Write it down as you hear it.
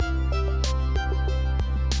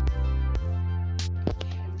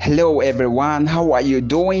Hello everyone, how are you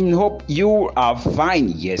doing? Hope you are fine.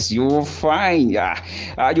 Yes, you're fine.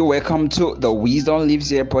 You're welcome to the Wisdom Lives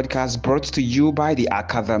Here podcast brought to you by the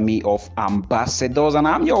Academy of Ambassadors, and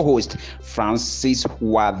I'm your host, Francis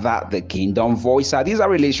Wada, the Kingdom Voice. This is a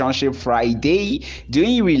Relationship Friday,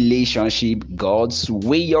 doing relationship God's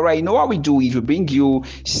way. All right, you know how we do it. We bring you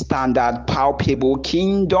standard, palpable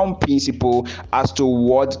kingdom principle as to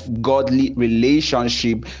what godly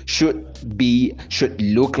relationship should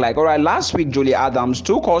look like. All right, last week Julie Adams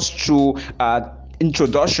took us through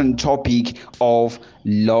introduction topic of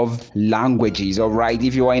love languages. All right,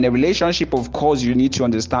 if you are in a relationship, of course you need to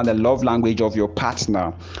understand the love language of your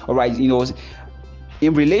partner. All right,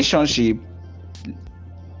 in relationship,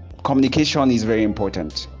 communication is very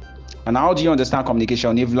important. And how do you understand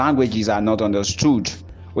communication if languages are not understood?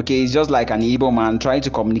 Okay, it's just like an Igbo man trying to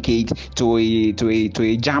communicate to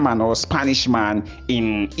a German or Spanish man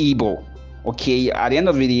in Igbo. Okay, at the end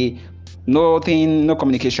of the day, no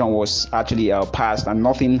communication was actually passed and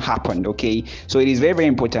nothing happened. Okay, so it is very, very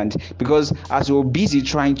important, because as you're busy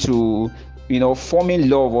trying to forming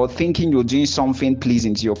love or thinking you're doing something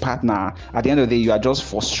pleasing to your partner, at the end of the day you are just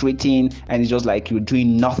frustrating, and it's just like you're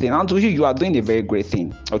doing nothing. And to you are doing a very great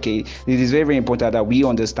thing. Okay, it is very, very important that we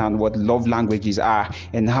understand what love languages are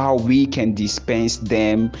and how we can dispense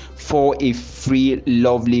them for a free,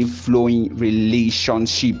 lovely, flowing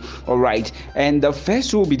relationship. All right, and the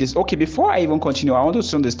first will be this. Okay, before I even continue, I want us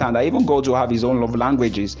to understand that even God will have his own love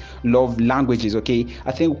languages. Okay,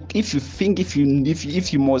 I think if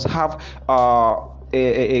you must have a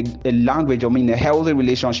language, a healthy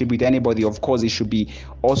relationship with anybody, of course it should be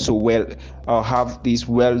also have this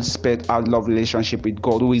well spelled out love relationship with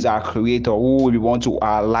God, who is our creator, who we want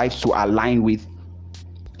our lives to align with.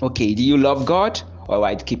 Okay, do you love God? All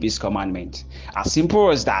right, keep his commandment. As simple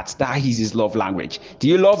as that. That is his love language. Do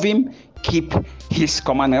you love him? Keep his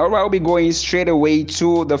commandment. All right, we'll be going straight away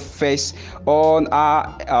to the first on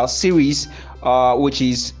our series, which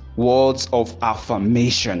is words of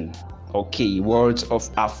affirmation. Okay, words of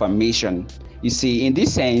affirmation. You see, in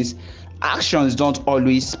this sense, actions don't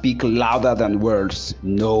always speak louder than words.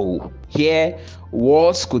 No. Here,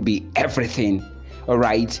 words could be everything. All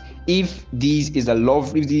right, if this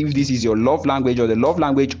is your love language or the love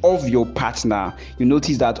language of your partner, you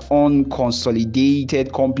notice that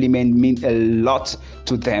unconsolidated compliment means a lot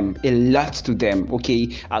to them.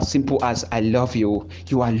 Okay, as simple as I love you,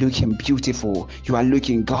 you are looking beautiful, you are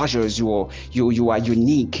looking gorgeous, you are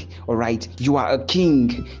unique. All right, you are a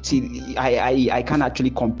king. See, I can't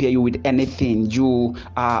actually compare you with anything. You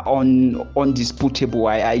are undisputable.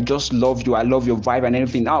 I just love you. I love your vibe and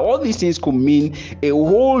everything. Now all these things could mean a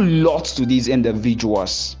whole lot to these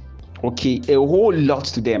individuals. Okay, a whole lot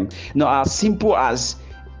to them. Now, as simple as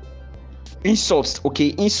insults. Okay,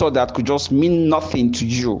 insult that could just mean nothing to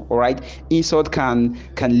you. All right, insult can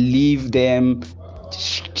leave them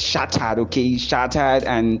shattered. Okay, shattered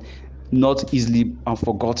and not easily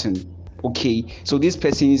forgotten. Okay, so these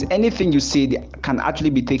persons, anything you say, they can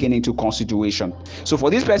actually be taken into consideration. So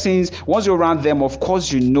for these persons, once you're around them, of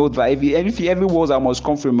course you know that every word that must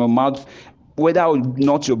come from your mouth, whether or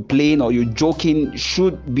not you're playing or you're joking,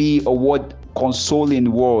 should be a word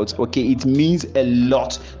consoling words. Okay, it means a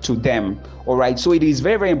lot to them. All right, so it is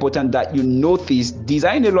very, very important that you notice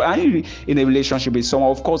in a relationship with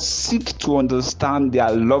someone. Of course, seek to understand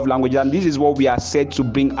their love language, and this is what we are set to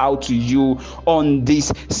bring out to you on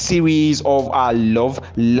this series of our love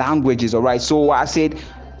languages. All right, so I said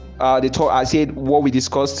what we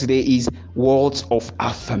discussed today is words of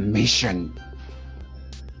affirmation.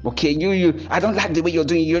 Okay, you I don't like the way you're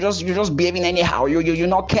doing. You're just behaving anyhow. You're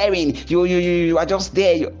not caring. You are just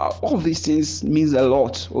there. All these things means a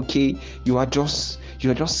lot. Okay, you're just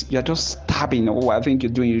stabbing. Oh, I think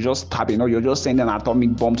you're just stabbing, or you're just sending an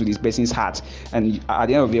atomic bomb to this person's heart. And at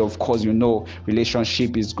the end of it, of course,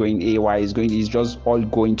 relationship is going AY. It's just all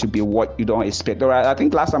going to be what you don't expect. All right, I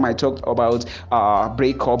think last time I talked about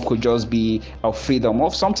breakup could just be a freedom.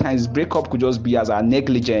 Or sometimes breakup could just be as a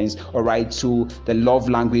negligence. All right, to the love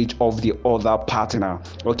language of the other partner.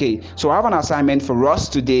 Okay, so I have an assignment for us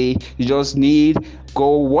today. You just need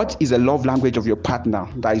what is the love language of your partner?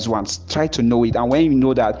 That is one. Try to know it, and when you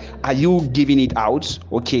know that, are you giving it out?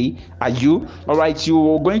 Okay, are you? All right,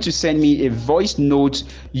 you're going to send me a voice note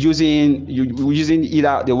using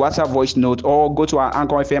either the WhatsApp voice note, or go to our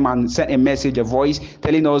Anchor FM and send a message, a voice,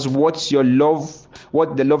 telling us what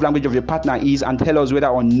the love language of your partner is, and tell us whether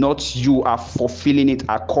or not you are fulfilling it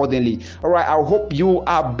accordingly. All right, I hope you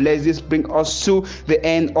are blessed. This brings us to the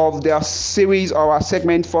end of the series or our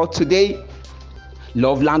segment for today.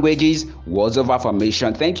 Love languages, words of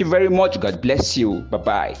affirmation. Thank you very much. God bless you.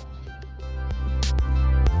 Bye-bye.